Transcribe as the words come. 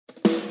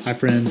Hi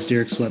friends,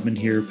 Derek Sweatman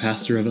here,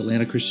 pastor of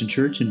Atlanta Christian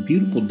Church in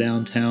beautiful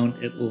downtown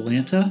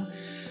Atlanta.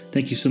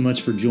 Thank you so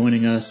much for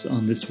joining us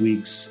on this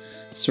week's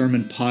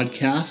sermon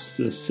podcast,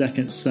 the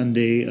second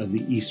Sunday of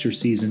the Easter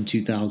season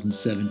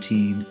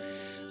 2017.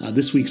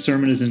 This week's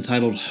sermon is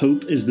entitled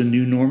Hope is the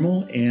New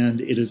Normal,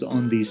 and it is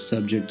on the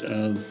subject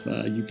of,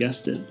 you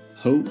guessed it,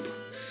 hope.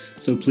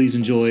 So please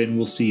enjoy, and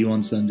we'll see you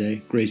on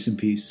Sunday. Grace and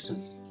peace.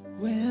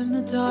 When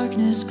the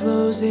darkness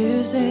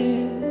closes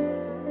in,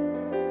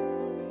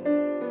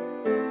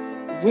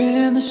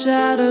 when the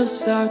shadows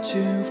start to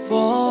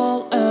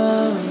fall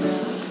around.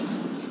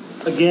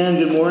 Again,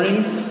 good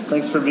morning.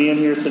 Thanks for being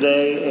here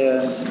today.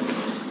 And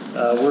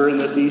we're in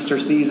this Easter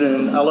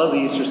season. I love the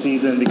Easter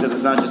season because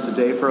it's not just a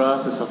day for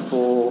us. It's a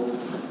full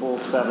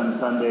 7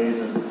 Sundays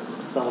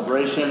of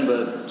celebration,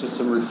 but just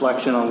some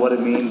reflection on what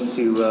it means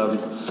to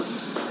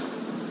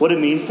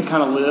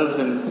kind of live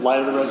in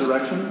light of the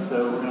resurrection.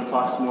 So we're going to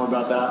talk some more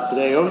about that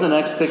today. Over the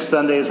next 6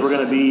 Sundays, we're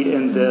going to be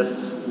in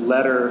this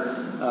letter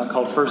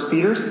called 1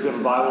 Peter. So if you have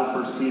a Bible,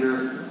 1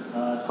 Peter,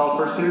 it's called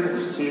 1 Peter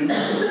because there's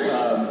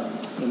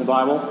 2 in the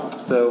Bible.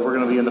 So we're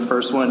going to be in the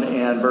first one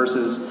and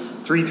verses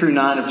 3 through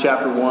 9 of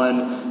chapter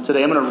 1.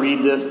 Today I'm going to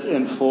read this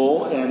in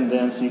full, and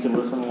then so you can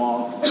listen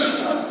along,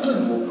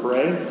 and we'll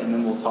pray, and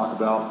then we'll talk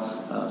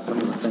about some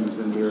of the things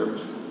in here.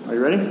 Are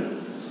you ready?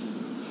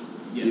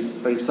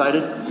 Yes. Are you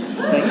excited? Yes.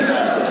 Thank you.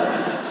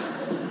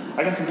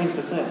 I got some things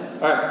to say.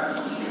 All right,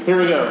 here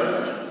we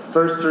go.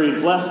 Verse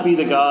 3, Blessed be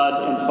the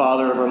God and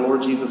Father of our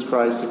Lord Jesus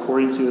Christ,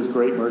 according to his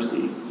great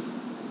mercy.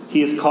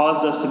 He has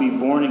caused us to be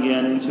born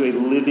again into a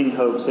living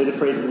hope. Say the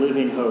phrase,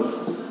 living hope.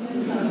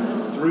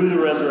 Through the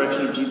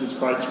resurrection of Jesus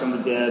Christ from the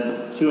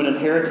dead, to an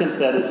inheritance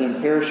that is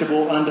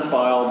imperishable,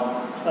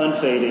 undefiled,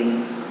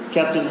 unfading,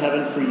 kept in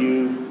heaven for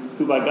you,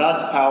 who by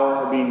God's power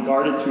are being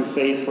guarded through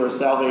faith for a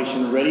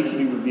salvation ready to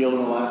be revealed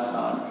in the last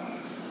time.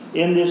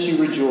 In this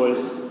you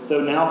rejoice,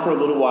 though now for a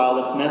little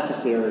while, if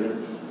necessary,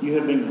 you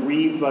have been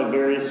grieved by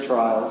various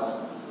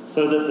trials,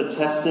 so that the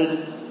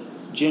tested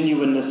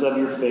genuineness of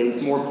your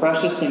faith, more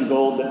precious than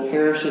gold that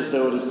perishes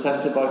though it is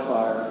tested by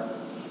fire,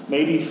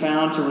 may be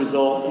found to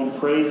result in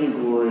praise and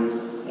glory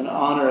and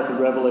honor at the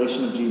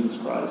revelation of Jesus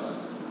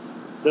Christ.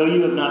 Though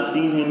you have not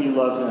seen him, you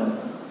love him.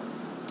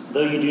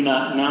 Though you do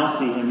not now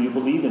see him, you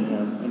believe in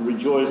him and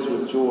rejoice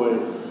with joy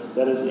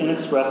that is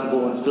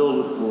inexpressible and filled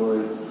with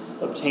glory,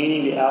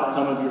 obtaining the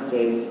outcome of your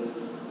faith,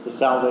 the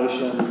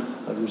salvation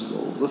of your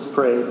souls. Let's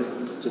pray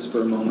just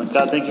for a moment.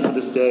 God, thank you for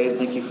this day.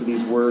 Thank you for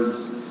these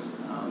words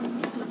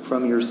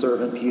from your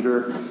servant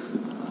Peter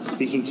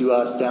speaking to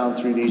us down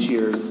through these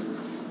years.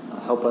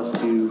 Help us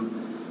to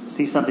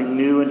see something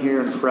new and here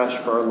and fresh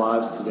for our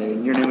lives today.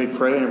 In your name we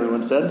pray, and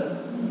everyone said,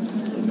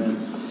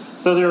 Amen.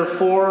 So there are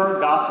 4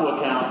 gospel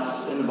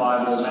accounts in the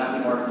Bible: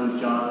 Matthew, Mark, Luke,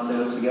 John. Let's say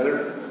those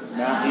together.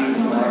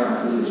 Matthew,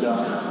 Mark, Luke,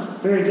 John.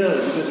 Very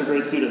good. You guys are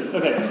great students.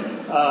 Okay.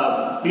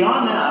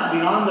 Beyond that,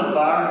 beyond the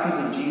biographies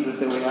of Jesus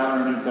that we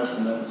have in our New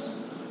Testaments,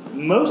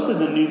 most of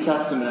the New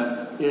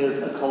Testament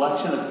is a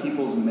collection of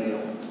people's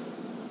mail.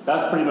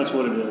 That's pretty much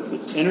what it is.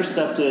 It's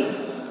intercepted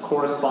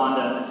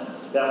correspondence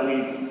that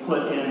we've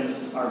put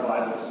in our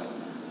Bibles.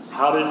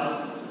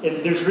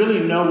 There's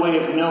really no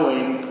way of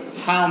knowing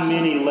how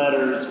many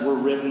letters were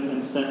written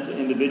and sent to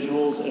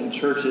individuals and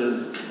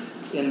churches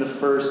in the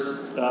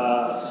first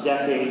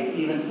decades,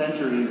 even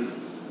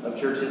centuries of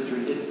church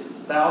history. It's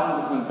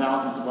thousands upon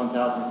thousands upon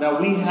thousands. Now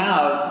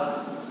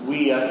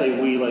I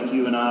say we like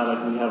you and I,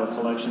 like we have a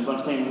collection, but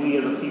I'm saying we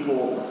as a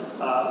people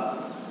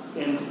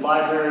in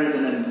libraries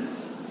and in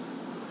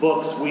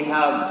books, we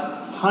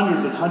have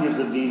hundreds and hundreds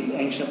of these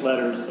ancient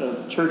letters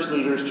of church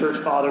leaders, church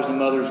fathers and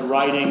mothers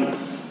writing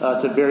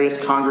to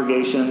various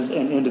congregations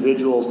and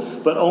individuals.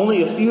 But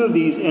only a few of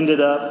these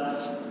ended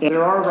up, and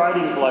there are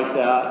writings like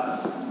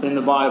that in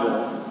the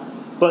Bible.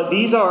 But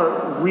these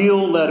are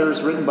real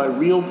letters written by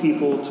real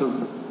people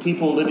to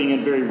people living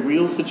in very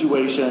real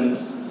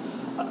situations.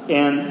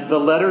 And the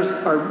letters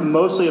are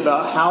mostly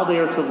about how they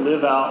are to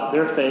live out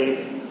their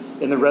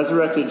faith in the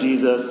resurrected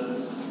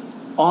Jesus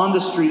on the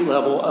street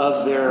level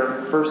of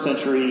their first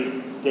century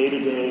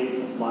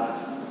day-to-day life.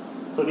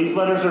 So these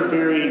letters are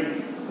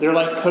they're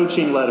like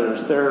coaching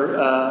letters.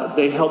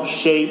 They help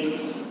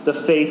shape the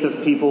faith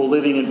of people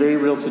living in very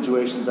real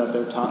situations at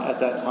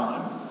that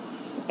time.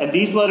 And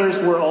these letters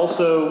were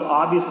also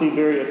obviously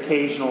very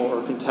occasional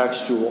or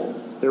contextual.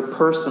 They're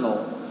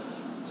personal.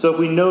 So if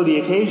we know the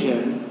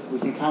occasion, we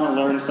can kind of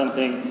learn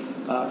something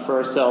for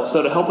ourselves.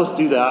 So to help us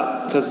do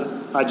that, because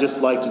I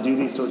just like to do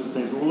these sorts of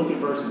things, we'll look at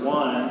verse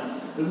 1.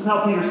 This is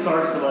how Peter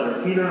starts the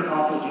letter. Peter, an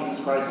apostle of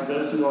Jesus Christ, to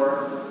those who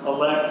are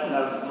elect, and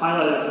I've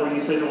highlighted for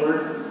you, say the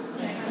word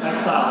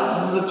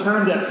exiles. This is a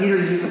term that Peter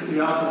uses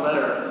throughout the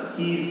letter.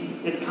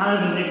 It's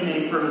kind of a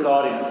nickname for his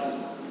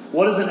audience.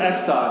 What is an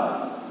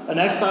exile? An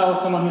exile is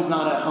someone who's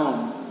not at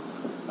home.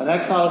 An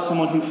exile is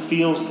someone who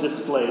feels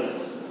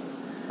displaced,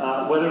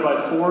 whether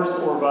by force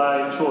or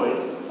by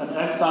choice. An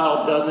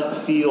exile doesn't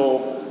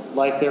feel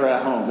like they're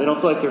at home. They don't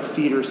feel like their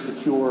feet are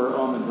secure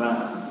on the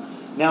ground.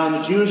 Now, in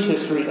the Jewish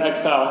history,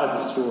 exile has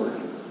a story.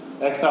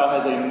 Exile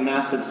has a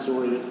massive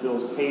story that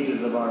fills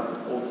pages of our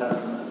Old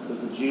Testament,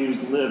 that the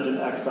Jews lived in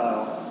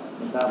exile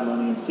in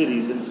Babylonian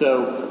cities. And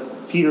so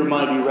Peter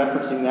might be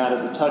referencing that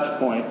as a touch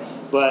point,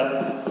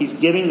 but he's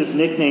giving this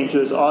nickname to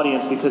his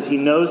audience because he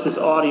knows his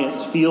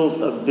audience feels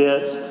a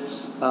bit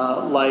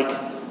like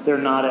they're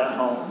not at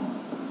home.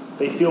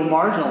 They feel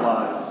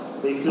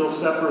marginalized. They feel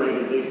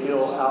separated. They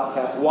feel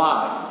outcast.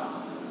 Why?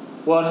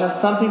 Well, it has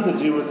something to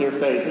do with their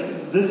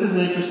faith. This is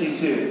interesting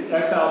too.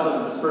 Exiles of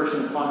the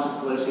dispersion of Pontus,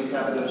 Galatia,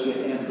 Cappadocia,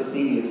 and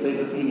Bithynia. Say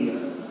Bithynia.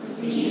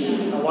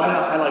 Now, why did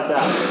I highlight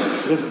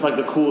that? Because it's like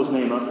the coolest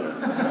name up there.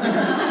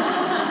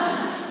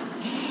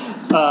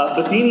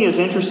 Bithynia is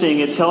interesting.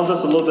 It tells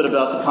us a little bit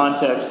about the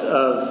context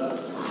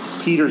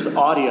of Peter's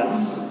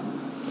audience.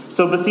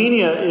 So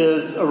Bithynia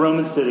is a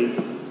Roman city,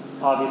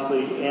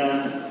 obviously,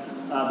 and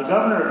the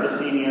governor of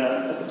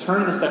Bithynia at the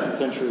turn of the 2nd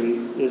century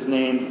is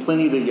named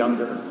Pliny the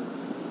Younger.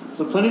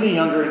 So Pliny the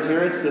Younger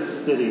inherits this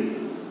city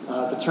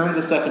at the turn of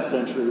the 2nd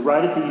century,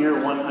 right at the year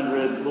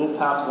 100, a little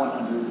past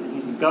 100. And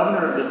he's the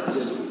governor of this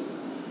city.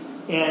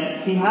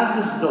 And he has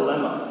this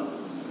dilemma.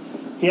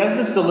 He has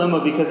this dilemma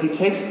because he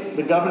takes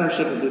the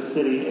governorship of this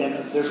city,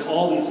 and there's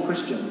all these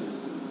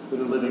Christians that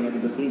are living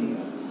in Bithynia.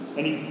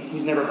 And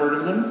he's never heard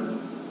of them.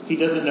 He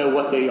doesn't know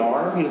what they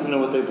are. He doesn't know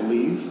what they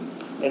believe.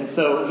 And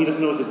so he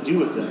doesn't know what to do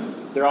with them.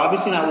 They're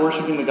obviously not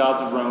worshiping the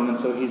gods of Rome, and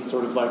so he's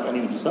sort of like, I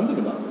need to do something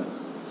about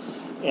this.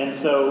 And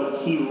so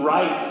he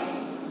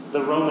writes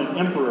the Roman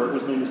emperor,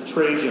 whose name is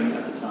Trajan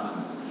at the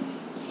time,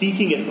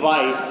 seeking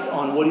advice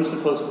on what he's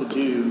supposed to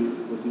do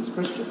with these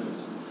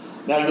Christians.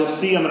 Now you'll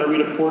see, I'm going to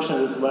read a portion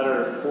of this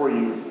letter for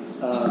you.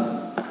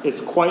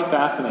 It's quite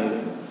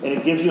fascinating, and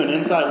it gives you an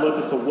inside look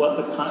as to what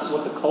the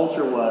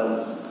culture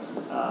was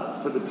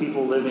for the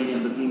people living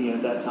in Bithynia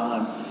at that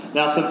time.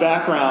 Now some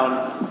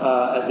background,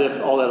 as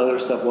if all that other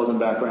stuff wasn't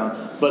background,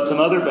 but some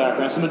other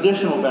background, some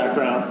additional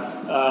background.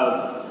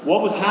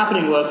 What was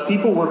happening was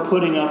people were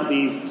putting up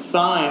these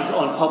signs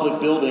on public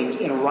buildings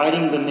and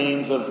writing the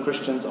names of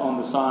Christians on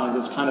the signs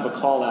as kind of a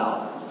call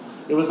out.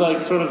 It was like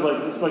it's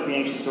like the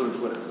ancient sort of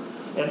Twitter.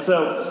 And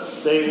so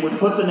they would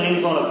put the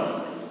names on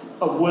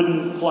a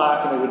wooden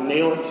plaque and they would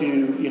nail it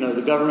to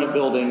the government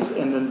buildings,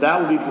 and then that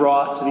would be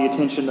brought to the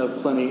attention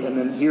of Pliny, and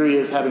then here he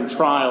is having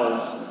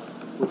trials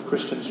with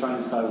Christians trying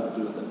to decide what to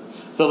do with them.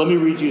 So let me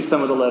read you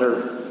some of the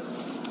letter.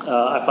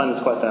 I find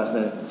this quite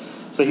fascinating.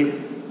 So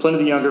Pliny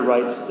the Younger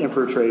writes,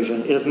 Emperor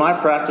Trajan, "It is my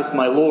practice,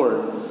 my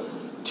lord,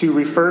 to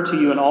refer to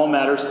you in all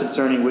matters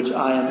concerning which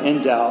I am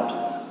in doubt.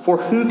 For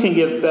who can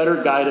give better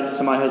guidance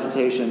to my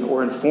hesitation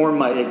or inform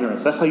my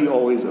ignorance?" That's how you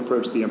always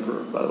approach the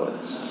emperor, by the way.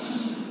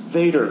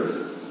 Vader.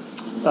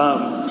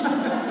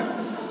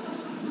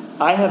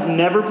 "I have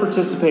never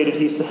participated,"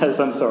 he says,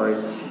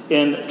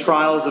 in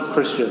trials of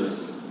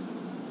Christians.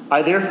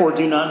 "I therefore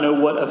do not know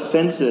what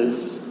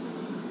offenses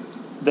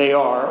they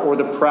are, or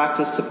the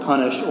practice to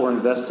punish or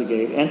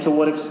investigate, and to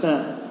what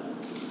extent.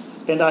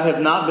 And I have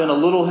been a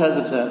little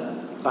hesitant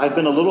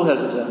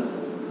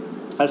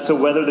as to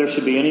whether there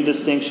should be any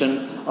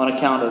distinction on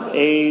account of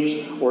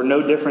age, or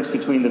no difference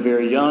between the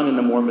very young and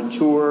the more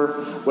mature,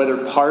 whether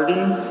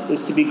pardon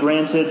is to be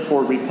granted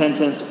for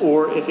repentance,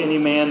 or if any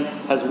man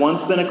has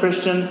once been a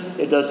Christian,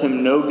 it does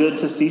him no good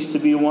to cease to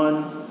be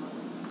one,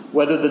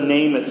 whether the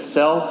name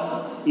itself,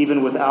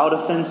 even without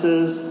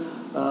offenses,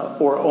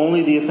 or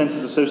only the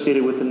offenses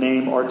associated with the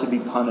name are to be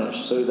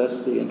punished." So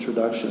that's the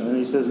introduction. And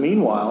he says,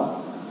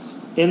 "Meanwhile,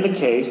 in the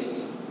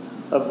case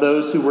of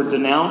those who were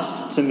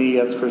denounced to me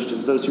as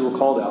Christians, those who were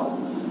called out,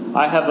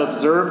 I have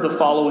observed the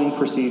following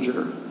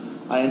procedure.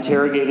 I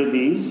interrogated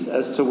these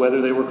as to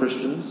whether they were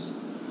Christians.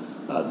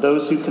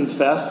 Those who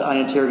confessed, I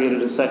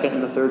interrogated a second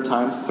and a third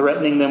time,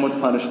 threatening them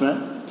with punishment.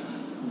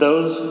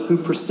 Those who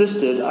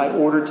persisted, I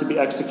ordered to be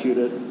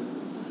executed."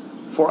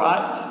 For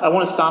I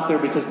want to stop there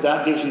because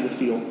that gives you the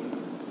feel.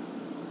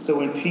 So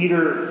when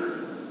Peter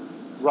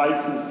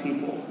writes these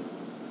people,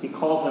 he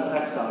calls them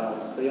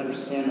exiles. They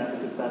understand that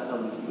because that's how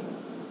they feel.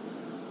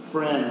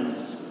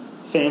 Friends,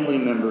 family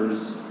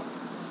members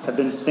have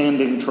been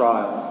standing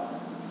trial.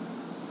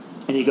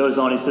 And he goes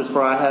on, he says,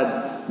 "For I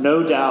had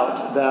no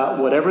doubt that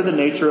whatever the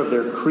nature of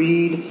their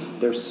creed,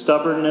 their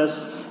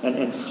stubbornness, and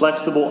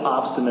inflexible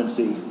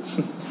obstinacy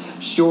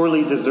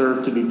surely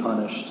deserved to be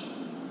punished.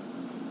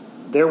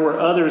 There were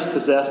others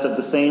possessed of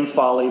the same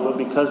folly, but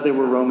because they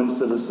were Roman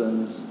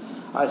citizens,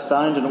 I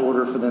signed an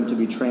order for them to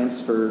be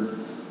transferred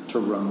to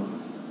Rome."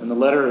 And the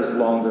letter is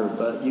longer,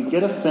 but you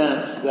get a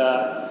sense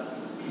that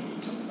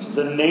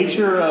the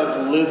nature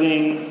of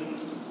living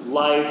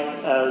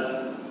life as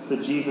the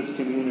Jesus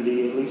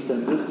community, at least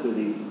in this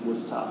city,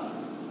 was tough.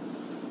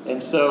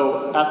 And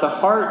so at the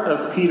heart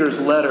of Peter's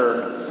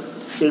letter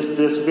is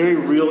this very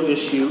real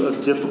issue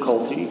of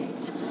difficulty.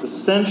 The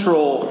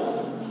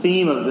central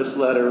theme of this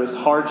letter is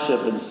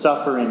hardship and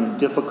suffering and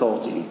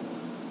difficulty.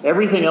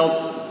 Everything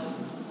else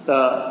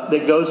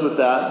that goes with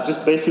that,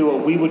 just basically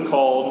what we would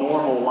call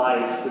normal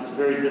life, it's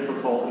very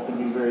difficult. It can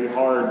be very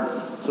hard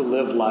to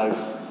live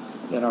life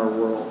in our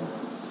world.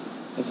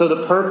 And so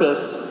the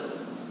purpose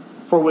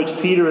for which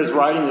Peter is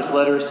writing this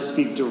letter is to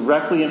speak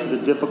directly into the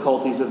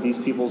difficulties of these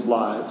people's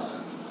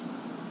lives.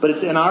 But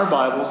it's in our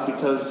Bibles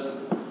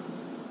because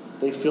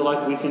they feel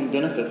like we can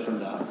benefit from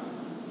that.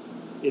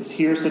 It's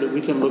here so that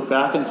we can look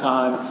back in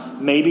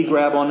time, maybe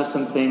grab onto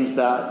some things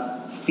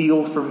that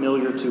feel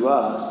familiar to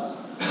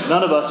us.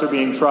 None of us are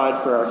being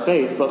tried for our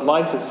faith, but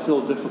life is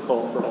still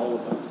difficult for all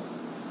of us.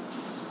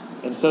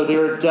 And so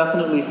there are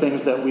definitely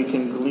things that we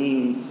can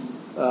glean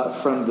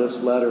from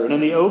this letter. And in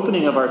the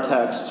opening of our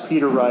text,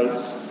 Peter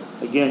writes,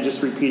 again,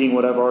 just repeating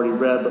what I've already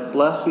read, but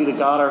blessed be the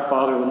God our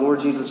Father, the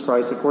Lord Jesus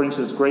Christ, according to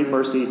his great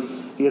mercy,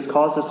 he has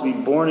caused us to be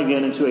born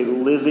again into a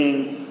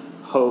living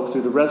hope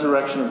through the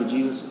resurrection of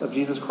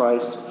Jesus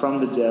Christ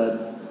from the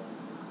dead.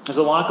 There's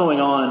a lot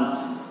going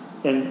on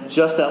in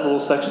just that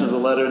little section of the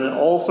letter, and it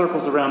all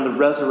circles around the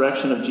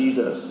resurrection of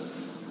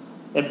Jesus.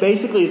 And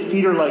basically it's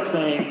Peter like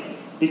saying,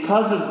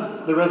 because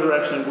of the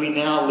resurrection, we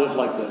now live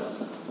like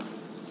this.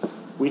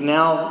 We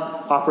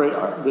now operate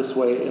this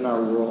way in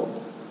our world.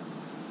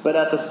 But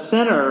at the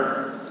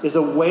center is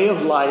a way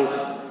of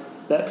life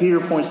that Peter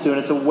points to, and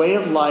it's a way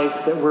of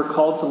life that we're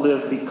called to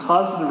live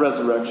because of the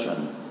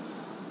resurrection.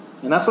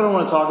 And that's what I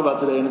want to talk about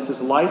today, and it's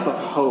this life of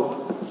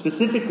hope.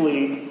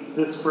 Specifically,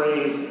 this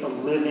phrase, a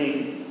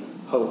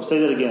living hope. Say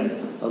that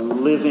again, a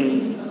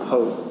living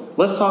hope.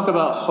 Let's talk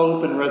about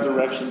hope and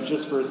resurrection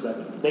just for a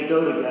second. They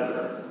go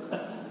together,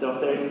 don't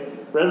they?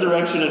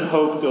 Resurrection and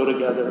hope go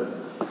together.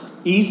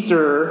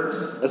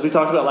 Easter, as we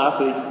talked about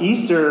last week,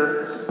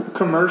 Easter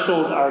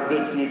commercials our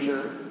good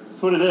future.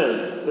 That's what it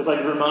is.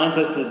 It reminds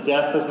us that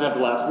death doesn't have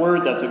the last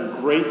word. That's a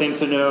great thing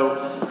to know,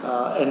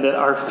 and that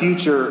our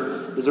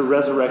future is a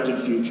resurrected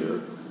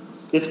future.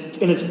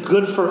 It's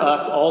good for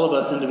us, all of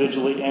us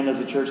individually and as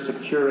a church, to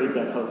curate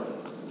that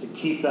hope, to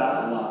keep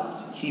that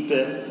alive, to keep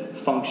it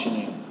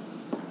functioning.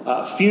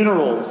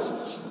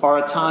 Funerals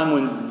are a time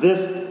when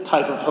this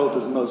type of hope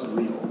is most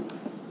real.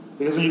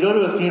 Because when you go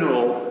to a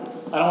funeral,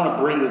 I don't want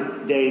to bring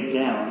the day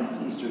down.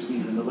 It's Easter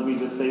season, but let me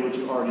just say what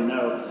you already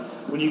know.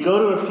 When you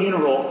go to a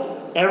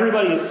funeral,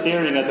 everybody is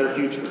staring at their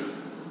future.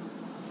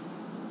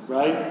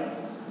 Right?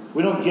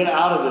 We don't get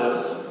out of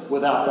this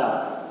without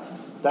that.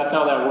 That's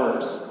how that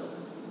works.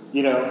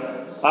 You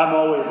know, I'm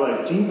always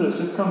like, Jesus,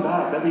 just come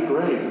back. That'd be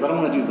great, because I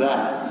don't want to do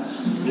that.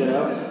 You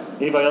know?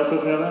 Anybody else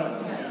with me on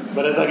that?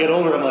 But as I get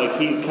older, I'm like,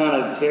 he's kind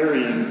of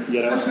tarrying,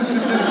 you know?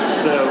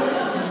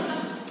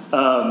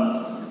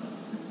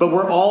 But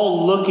we're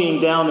all looking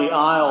down the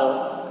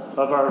aisle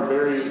of our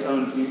very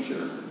own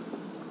future.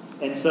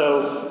 And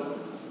so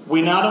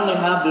we not only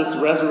have this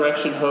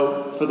resurrection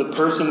hope for the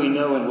person we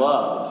know and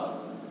love,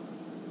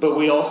 but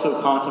we also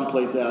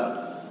contemplate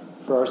that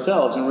for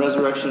ourselves. And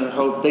resurrection and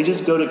hope, they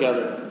just go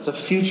together. It's a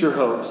future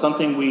hope,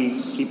 something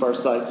we keep our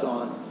sights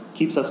on,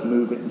 keeps us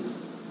moving.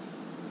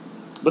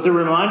 But the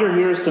reminder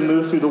here is to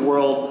move through the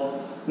world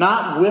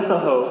not with a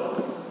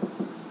hope,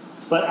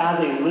 but as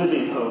a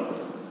living hope.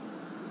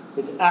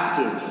 It's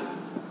active.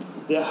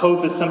 That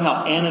hope is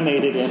somehow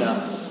animated in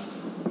us.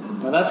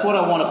 Now that's what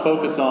I want to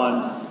focus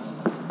on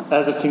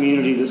as a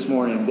community this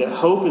morning. That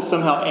hope is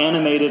somehow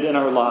animated in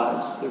our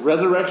lives. The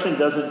resurrection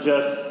doesn't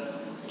just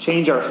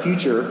change our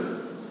future,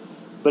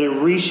 but it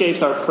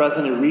reshapes our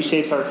present, it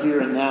reshapes our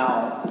here and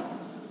now,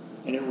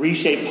 and it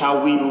reshapes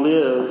how we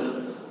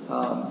live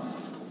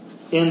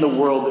in the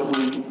world that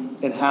we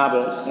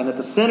inhabit. And at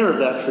the center of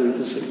that truth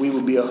is that we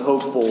would be a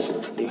hopeful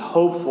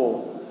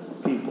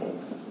people.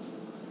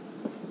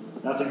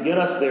 Now, to get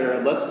us there,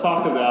 let's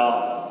talk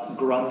about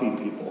grumpy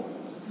people.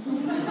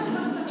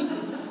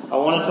 I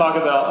want to talk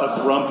about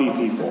a grumpy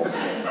people.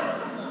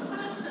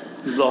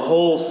 There's a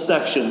whole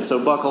section, so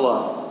buckle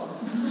up.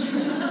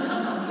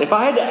 If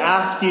I had to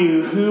ask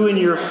you who in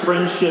your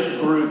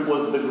friendship group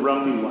was the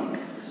grumpy one,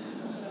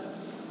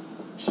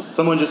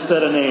 someone just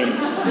said a name.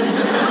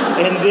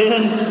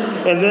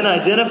 And then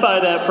identify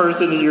that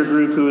person in your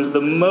group who is the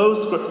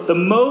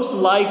most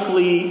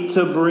likely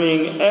to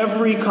bring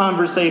every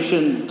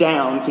conversation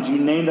down. Could you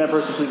name that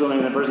person? Please don't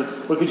name that person.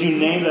 But could you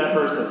name that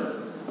person?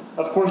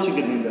 Of course you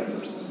could name that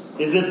person.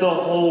 Is it the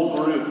whole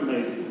group,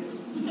 maybe?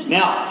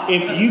 Now,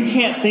 if you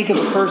can't think of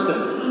a person,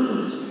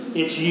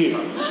 it's you.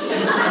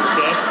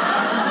 Okay?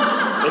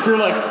 If you're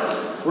like,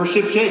 we're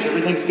shipshape,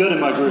 everything's good in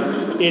my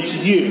group, it's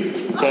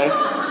you. Okay?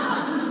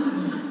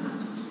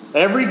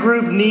 Every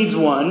group needs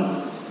one,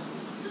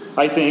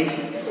 I think,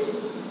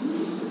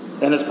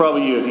 and it's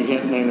probably you if you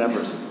can't name that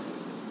person.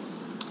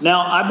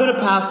 Now, I've been a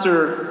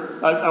pastor.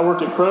 I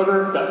worked at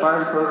Kroger, got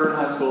fired at Kroger in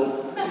high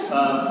school,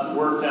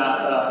 worked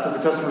at, because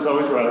the customer's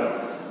always right,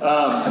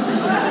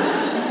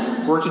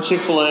 worked at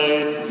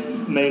Chick-fil-A,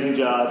 amazing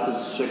job,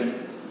 it's chicken,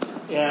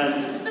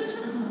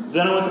 and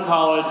then I went to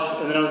college,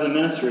 and then I was in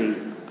ministry.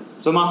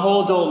 So my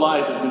whole adult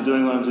life has been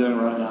doing what I'm doing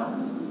right now.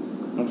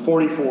 I'm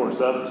 44,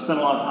 so I've spent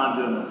a lot of time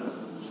doing this.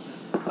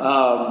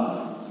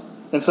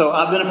 And so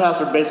I've been a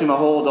pastor basically my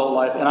whole adult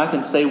life, and I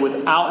can say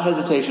without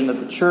hesitation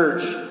that the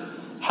church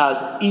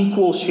has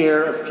equal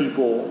share of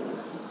people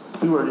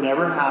who are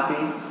never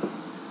happy,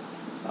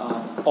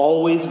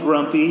 always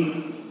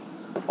grumpy,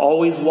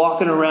 always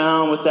walking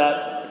around with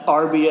that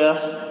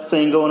RBF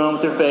thing going on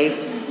with their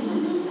face,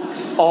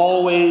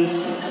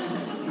 always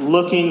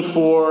looking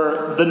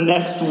for the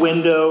next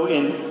window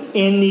in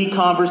any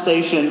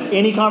conversation.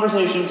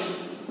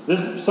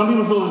 Some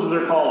people feel this is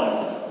their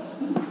calling.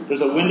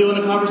 There's a window in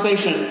the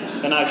conversation,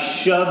 and I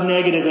shove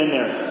negative in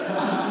there.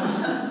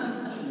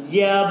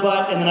 Yeah,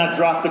 but, and then I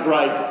drop the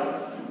gripe.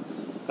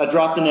 I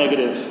drop the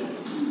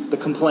negative, the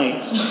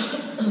complaint.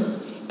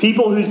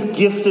 People whose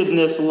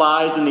giftedness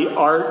lies in the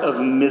art of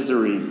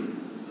misery.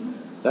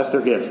 That's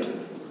their gift.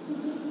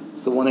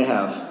 It's the one they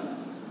have.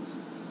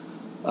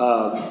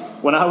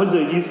 When I was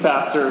a youth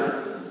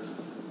pastor,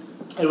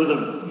 it was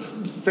a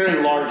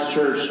very large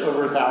church,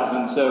 over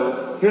 1,000.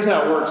 So here's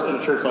how it works in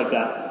a church like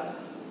that.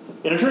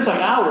 In a church like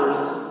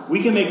ours,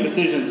 we can make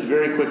decisions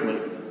very quickly.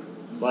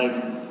 Like,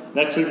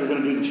 next week we're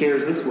going to do the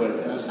chairs this way.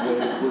 That's the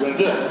way we're going to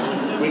do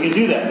it. We can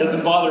do that. It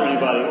doesn't bother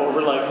anybody. Or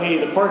we're like,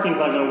 hey, the parking's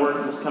not going to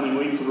work this coming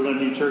week, so we're going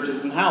to do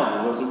churches and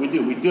houses. That's what we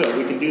do. We do it.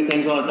 We can do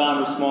things on a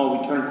dime or small.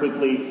 We turn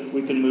quickly.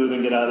 We can move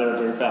and get out of there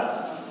very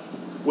fast.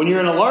 When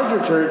you're in a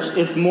larger church,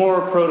 it's more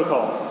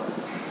protocol.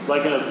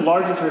 Like in a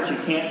larger church, you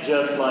can't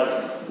just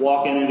like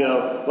walk in and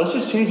go, let's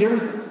just change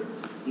everything.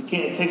 You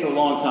can't. It takes a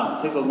long time.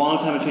 It takes a long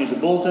time to change the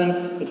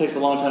bulletin. It takes a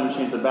long time to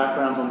change the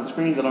backgrounds on the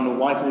screens. I don't know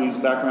why people use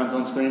backgrounds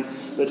on screens,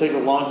 but it takes a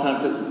long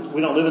time because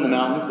we don't live in the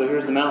mountains, but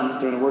here's the mountains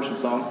during a worship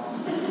song.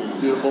 It's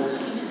beautiful.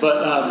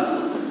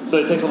 But so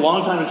it takes a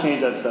long time to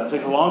change that stuff. It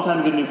takes a long time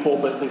to get a new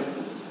pulpit.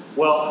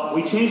 Well,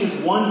 we changed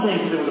this one thing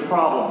because there was a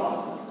problem.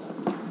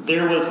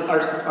 There was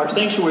our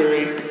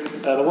sanctuary,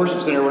 the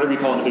worship center, whatever you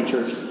call it in a big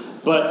church.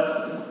 But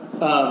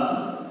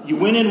you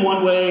went in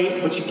one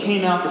way, but you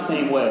came out the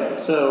same way.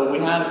 So we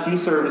had a few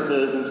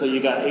services, and so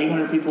you got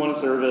 800 people in a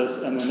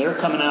service, and then they're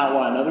coming out,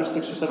 another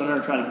 600 or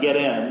 700 trying to get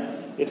in.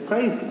 It's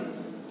crazy.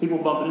 People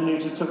bumping into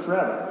it just took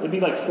forever. It'd be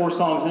like 4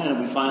 songs in,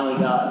 and we finally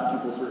got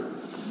people through.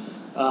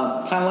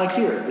 Kind of like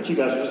here, but you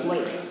guys are just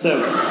late. So,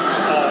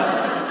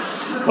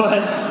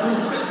 but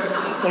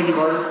thank you,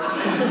 Mark.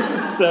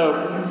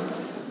 So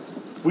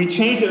we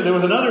changed it. There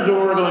was another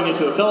door going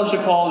into a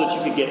fellowship hall that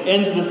you could get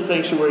into the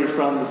sanctuary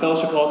from. The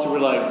fellowship hall, so we're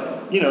like,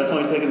 it's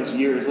only taken us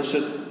years.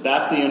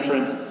 That's the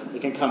entrance. It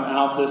can come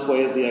out this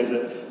way as the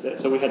exit.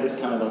 So we had this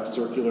kind of like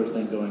circular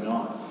thing going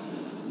on.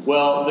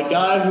 Well, the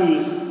guy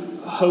whose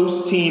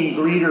host team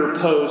greeter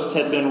post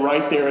had been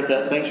right there at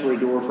that sanctuary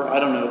door for,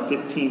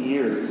 15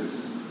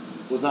 years,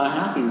 was not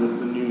happy with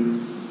the new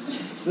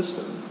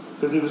system.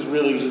 Because it was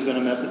really just going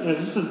to mess it.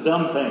 It's just a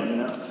dumb thing,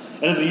 And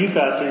as a youth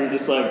pastor, you're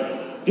just like,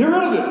 get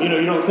rid of it.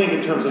 You don't think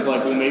in terms of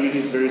like, well, maybe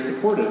he's very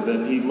supportive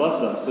and he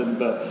loves us.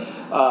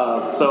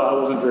 So I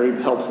wasn't very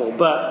helpful.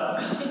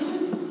 But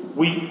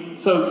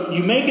so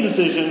you make a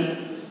decision,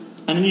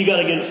 and then you got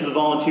to get it to the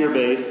volunteer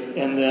base,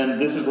 and then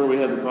this is where we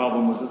had the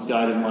problem, was this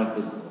guy didn't like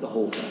the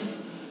whole thing.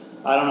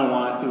 I don't know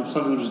why.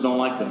 Some people just don't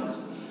like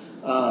things.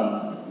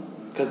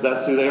 Because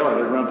that's who they are.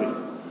 They're grumpy.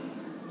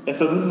 And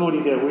so this is what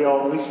he did. We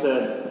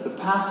said, the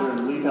pastor and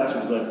the lead pastor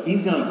was like,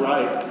 he's going to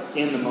gripe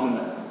in the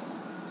moment.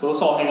 So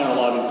let's all hang out in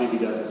the lobby and see if he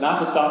does it. Not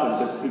to stop him,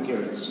 because who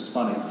cares? It's just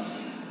funny.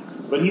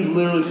 But he's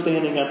literally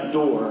standing at the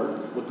door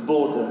with the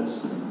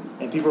bulletins,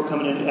 and people are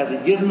coming in. As he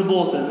gives them the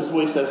bulletin, this is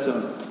what he says to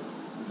them.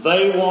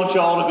 They want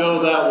y'all to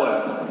go that way.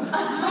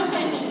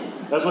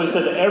 That's what he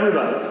said to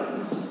everybody.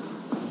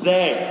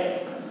 They.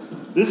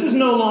 This is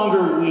no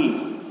longer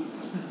we,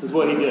 is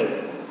what he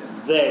did.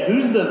 They.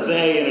 Who's the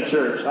they in a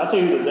church? I'll tell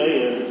you who the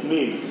they is. It's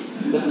me.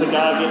 It's the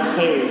guy getting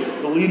paid.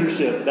 It's the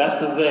leadership. That's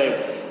the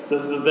they. So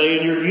it's the they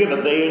in you have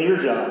a they in your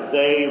job.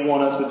 They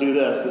want us to do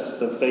this. This is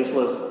the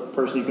faceless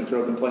person you can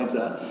throw complaints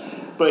at.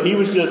 But he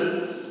was just,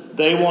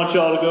 they want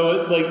y'all to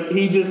go, like,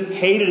 he just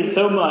hated it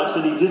so much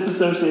that he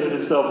disassociated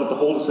himself with the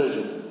whole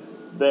decision.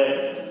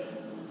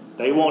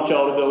 They want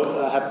y'all to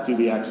go, I have to do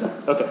the accent.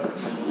 Okay.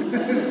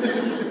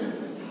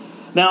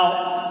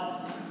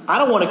 Now, I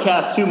don't want to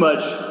cast too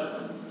much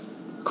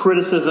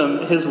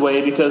criticism his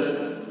way, because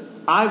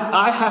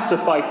I have to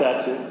fight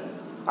that too.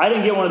 I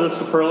didn't get one of those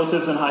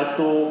superlatives in high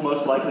school,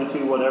 most likely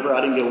to, whatever.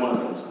 I didn't get one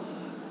of those.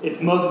 It's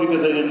mostly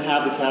because they didn't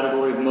have the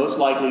category of most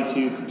likely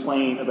to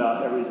complain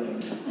about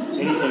everything.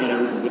 Anything and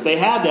everything. If they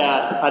had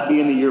that, I'd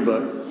be in the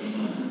yearbook.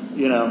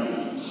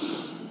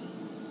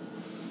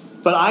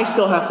 But I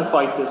still have to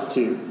fight this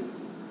too.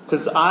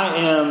 Because I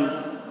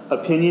am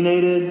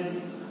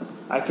opinionated.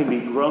 I can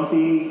be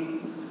grumpy.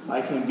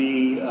 I can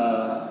be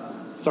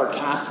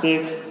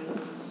sarcastic.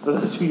 For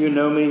those of you who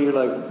know me, you're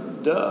like,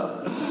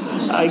 duh.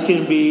 I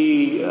can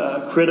be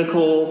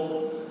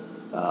critical.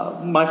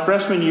 My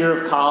freshman year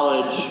of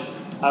college,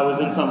 I was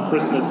in some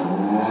Christmas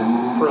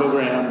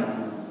program,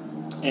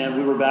 and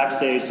we were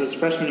backstage. So it's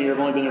freshman year. I've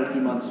only been there a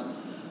few months.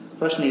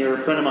 Freshman year, a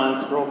friend of mine,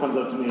 this girl comes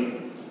up to me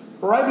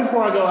right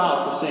before I go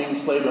out to sing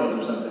Sleigh Bells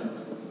or something.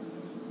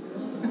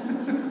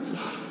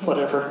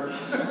 Whatever.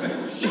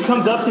 She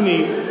comes up to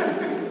me,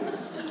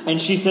 and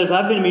she says,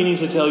 I've been meaning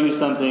to tell you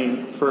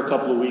something for a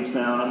couple of weeks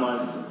now. And I'm like,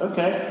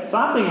 okay. So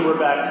I'm thinking we're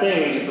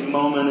backstage. It's a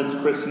moment. It's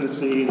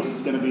Christmassy. This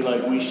is going to be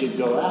like, we should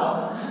go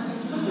out.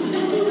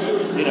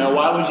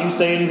 Why would you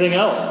say anything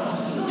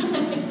else?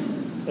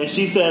 And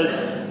she says,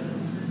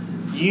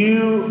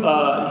 You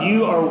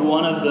are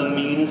one of the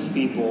meanest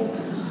people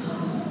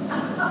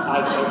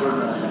I've ever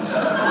known.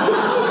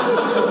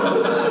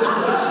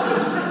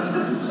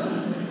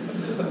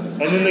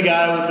 And then the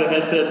guy with the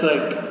headset's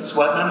like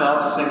sweating him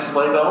out to sing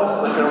sleigh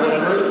bells, like or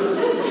whatever.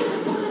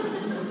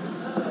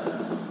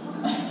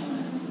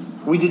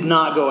 We did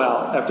not go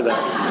out after that.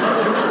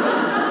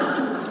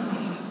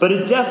 But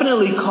it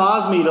definitely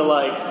caused me to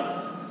like,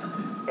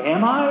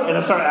 am I? And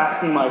I started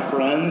asking my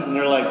friends, and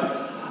they're like,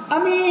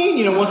 I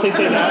mean, once they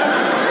say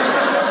that,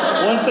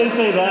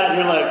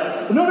 you're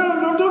like, no,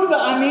 don't do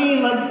that. I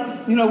mean,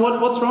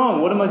 like, what's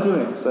wrong? What am I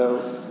doing?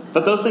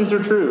 But those things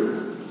are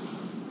true.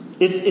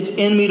 It's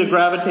in me to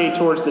gravitate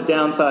towards the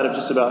downside of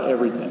just about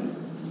everything.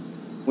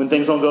 When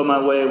things don't go my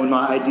way, when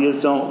my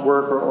ideas don't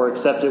work or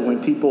accepted,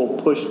 when people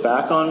push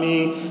back on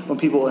me, when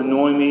people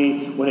annoy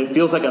me, when it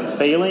feels like I'm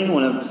failing,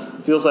 when it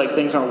feels like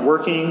things aren't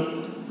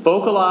working,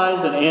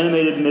 vocalized and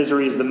animated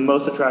misery is the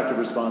most attractive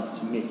response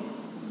to me.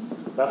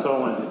 That's what I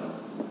want to do.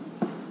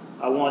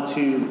 I want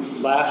to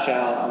lash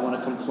out. I want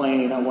to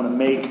complain. I want to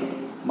make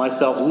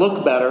myself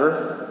look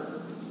better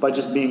by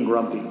just being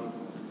grumpy.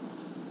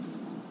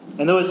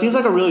 And though it seems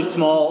like a really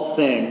small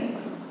thing,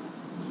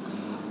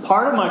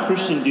 part of my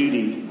Christian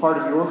duty, part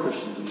of your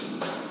Christian duty,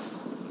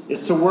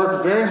 is to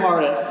work very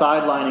hard at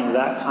sidelining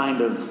that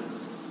kind of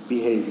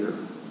behavior,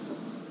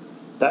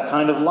 that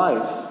kind of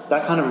life,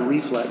 that kind of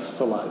reflex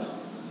to life.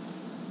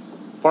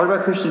 Part of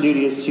our Christian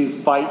duty is to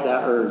fight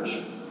that urge.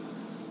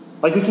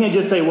 Like, we can't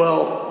just say,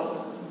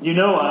 well, I'm,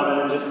 and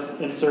then just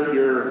insert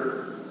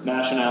your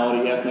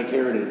nationality, ethnic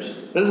heritage.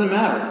 That doesn't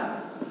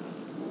matter.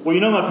 Well,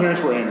 my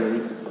parents were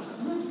angry.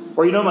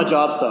 Or my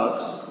job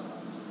sucks.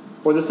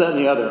 Or this, that, and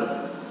the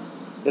other.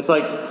 It's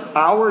like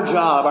our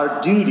job,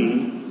 our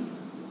duty,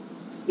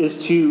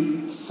 is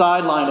to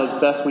sideline as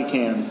best we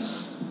can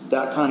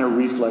that kind of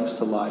reflex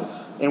to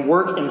life. And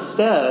work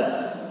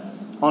instead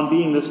on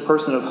being this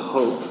person of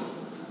hope.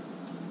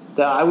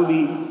 That I would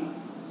be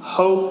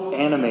hope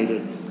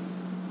animated.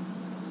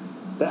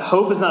 That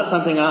hope is not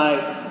something I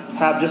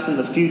have just in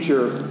the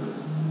future,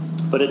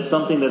 but it's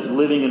something that's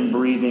living and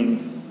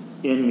breathing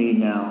in me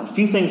now. A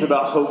few things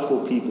about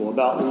hopeful people,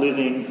 about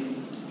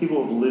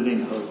people of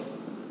living hope.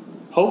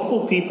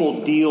 Hopeful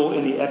people deal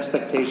in the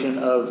expectation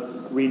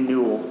of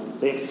renewal.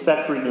 They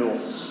expect renewal.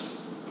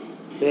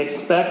 They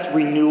expect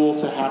renewal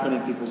to happen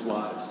in people's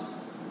lives.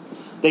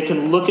 They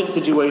can look at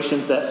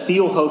situations that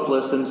feel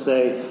hopeless and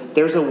say,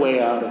 there's a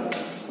way out of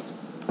this.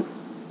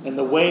 And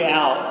the way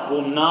out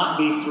will not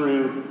be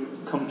through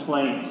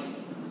complaint,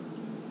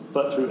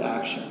 but through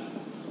action.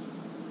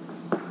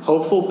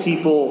 Hopeful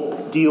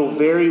people deal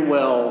very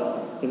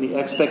well in the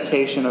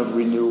expectation of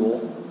renewal.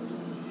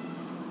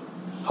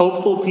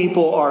 Hopeful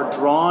people are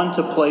drawn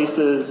to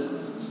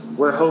places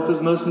where hope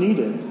is most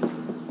needed.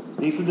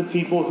 These are the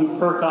people who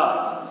perk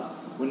up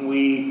when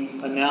we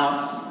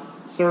announce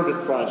service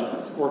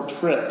projects or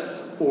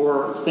trips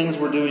or things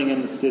we're doing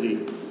in the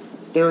city.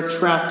 They're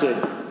attracted.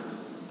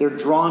 They're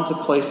drawn to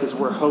places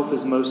where hope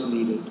is most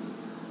needed.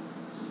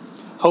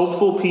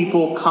 Hopeful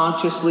people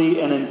consciously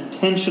and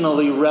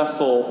intentionally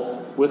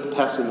wrestle with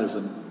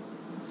pessimism.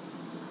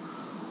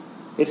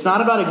 It's not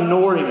about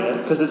ignoring it,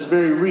 because it's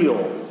very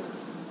real,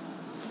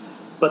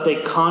 but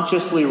they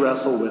consciously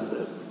wrestle with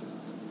it.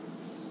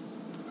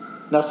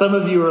 Now, some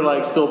of you are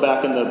like still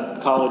back in the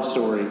college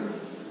story.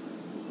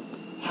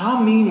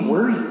 How mean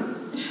were you?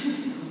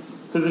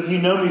 Because if you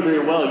know me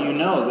very well, you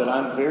know that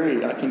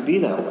I can be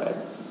that way.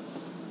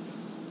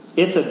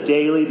 It's a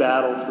daily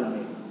battle for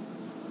me.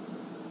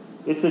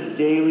 It's a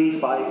daily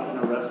fight and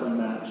a wrestling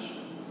match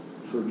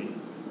for me.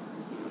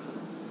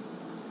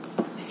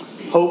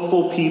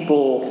 Hopeful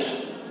people,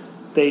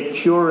 they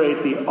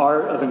curate the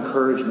art of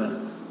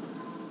encouragement.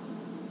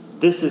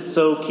 This is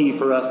so key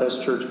for us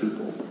as church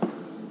people,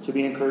 to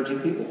be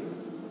encouraging people.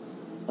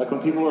 Like,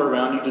 when people are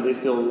around you, do they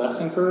feel less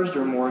encouraged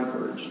or more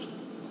encouraged?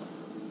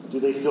 Do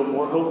they feel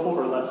more hopeful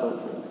or less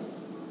hopeful?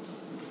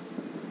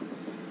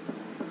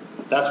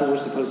 That's what we're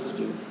supposed to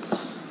do.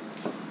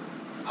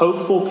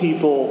 Hopeful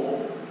people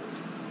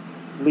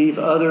leave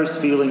others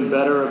feeling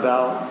better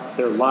about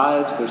their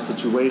lives, their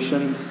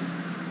situations,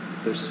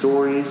 their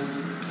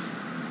stories.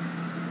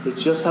 They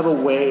just have a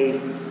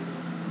way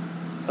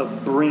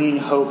of bringing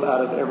hope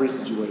out of every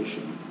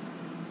situation.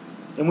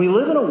 And we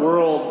live in a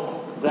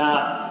world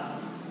that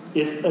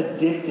is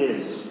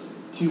addicted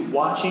to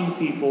watching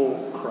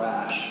people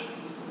crash.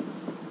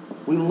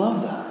 We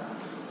love that.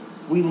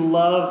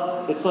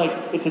 It's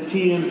a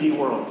TMZ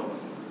world.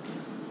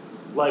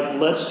 Like,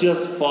 let's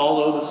just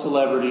follow the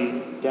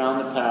celebrity down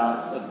the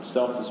path of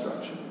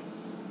self-destruction.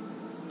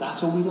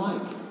 That's what we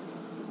like.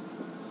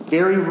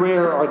 Very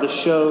rare are the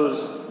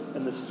shows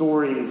and the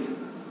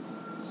stories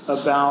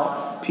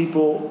about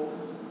people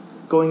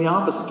going the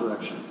opposite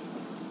direction.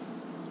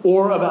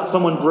 Or about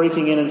someone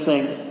breaking in and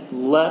saying,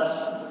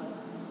 let's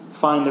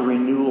find the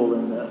renewal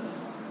in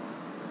this,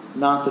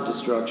 not the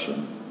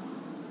destruction.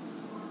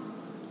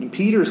 And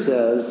Peter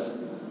says,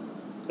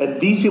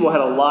 and these people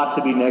had a lot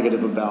to be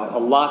negative about, a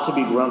lot to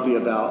be grumpy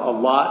about, a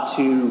lot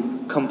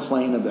to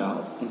complain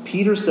about. And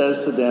Peter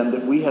says to them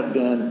that we have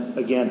been,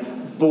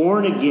 again,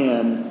 born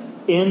again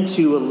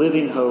into a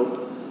living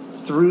hope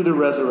through the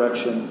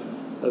resurrection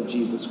of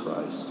Jesus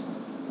Christ.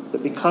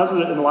 That because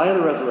in light of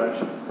the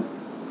resurrection,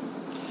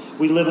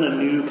 we live in a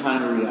new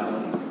kind of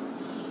reality.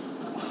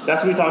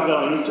 That's what we talked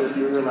about on Easter, if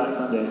you were here last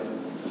Sunday.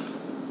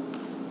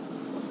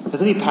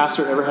 Has any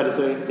pastor ever had to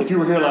say, if you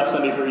were here last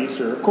Sunday for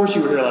Easter, of course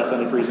you were here last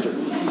Sunday for Easter.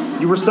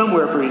 You were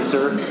somewhere for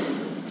Easter.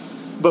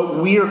 But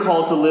we are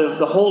called to live,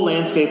 the whole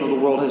landscape of the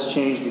world has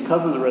changed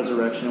because of the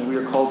resurrection, and we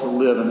are called to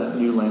live in that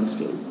new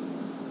landscape.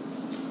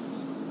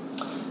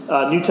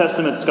 New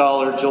Testament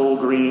scholar Joel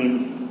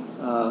Green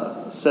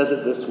says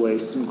it this way,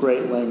 some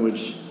great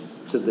language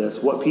to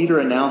this. What Peter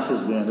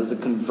announces then is a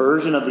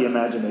conversion of the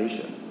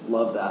imagination.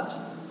 Love that.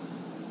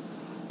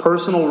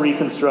 Personal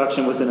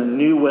reconstruction within a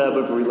new web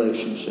of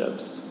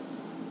relationships.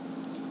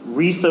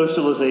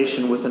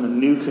 Resocialization within a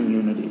new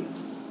community.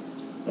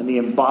 And the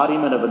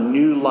embodiment of a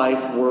new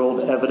life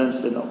world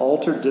evidenced in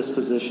altered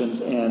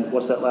dispositions and,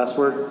 what's that last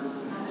word?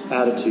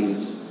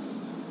 Attitudes.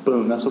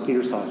 Boom, that's what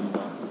Peter's talking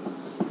about.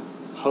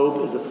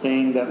 Hope is a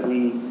thing that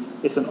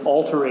it's an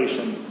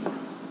alteration.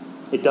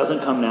 It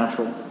doesn't come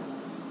natural.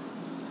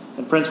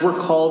 And friends, we're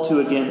called to,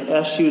 again,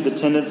 eschew the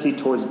tendency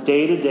towards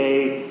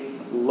day-to-day,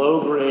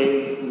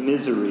 low-grade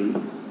misery,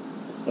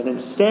 and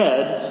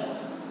instead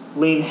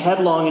lean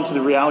headlong into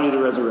the reality of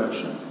the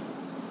resurrection.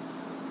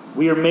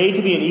 We are made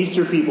to be an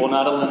Easter people,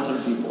 not a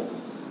Lenten people.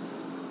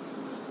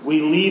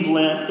 We leave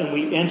Lent and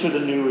we enter the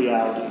new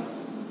reality.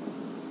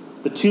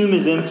 The tomb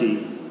is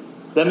empty.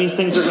 That means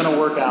things are going to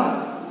work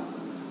out.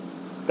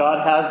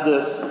 God has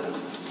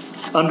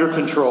this under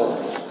control.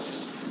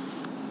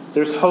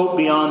 There's hope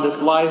beyond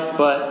this life,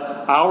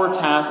 but our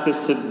task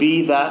is to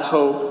be that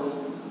hope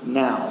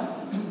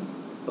now.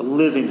 A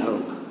living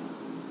hope.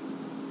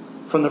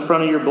 From the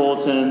front of your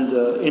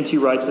bulletin, N.T.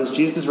 Wright says,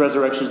 Jesus'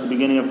 resurrection is the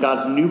beginning of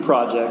God's new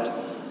project,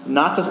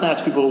 not to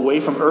snatch people away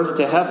from earth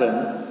to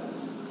heaven,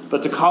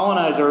 but to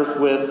colonize earth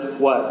with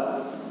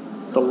what?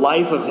 The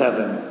life of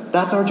heaven.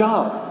 That's our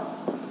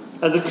job.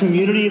 As a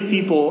community of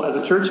people, as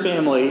a church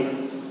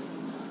family,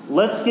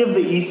 let's give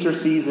the Easter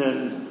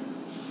season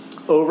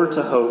over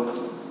to hope.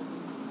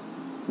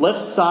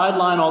 Let's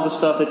sideline all the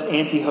stuff that's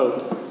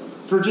anti-hope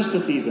for just a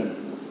season.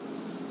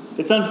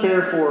 It's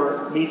unfair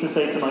for me to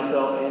say to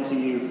myself and to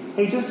you,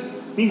 hey,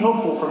 just be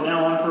hopeful from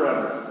now on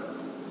forever.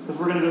 Because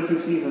we're going to go through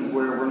seasons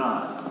where we're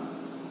not.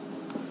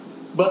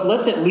 But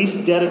let's at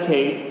least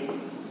dedicate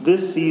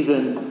this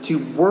season to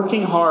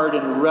working hard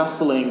and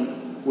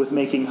wrestling with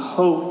making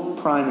hope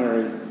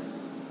primary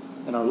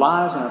in our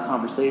lives, in our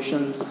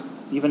conversations,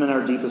 even in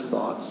our deepest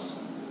thoughts.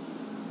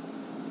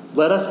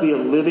 Let us be a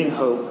living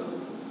hope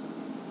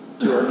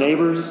to our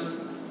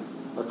neighbors,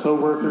 our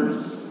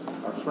co-workers,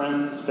 our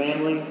friends,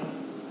 family,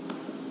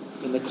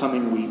 in the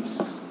coming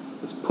weeks.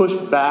 Let's push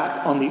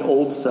back on the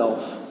old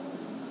self.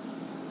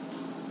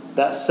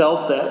 That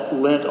self that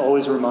Lent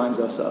always reminds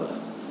us of.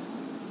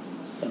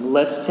 And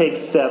let's take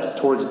steps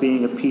towards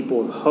being a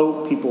people of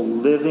hope, people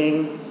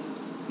living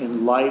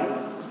in light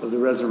of the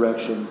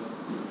resurrection.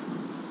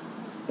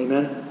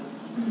 Amen?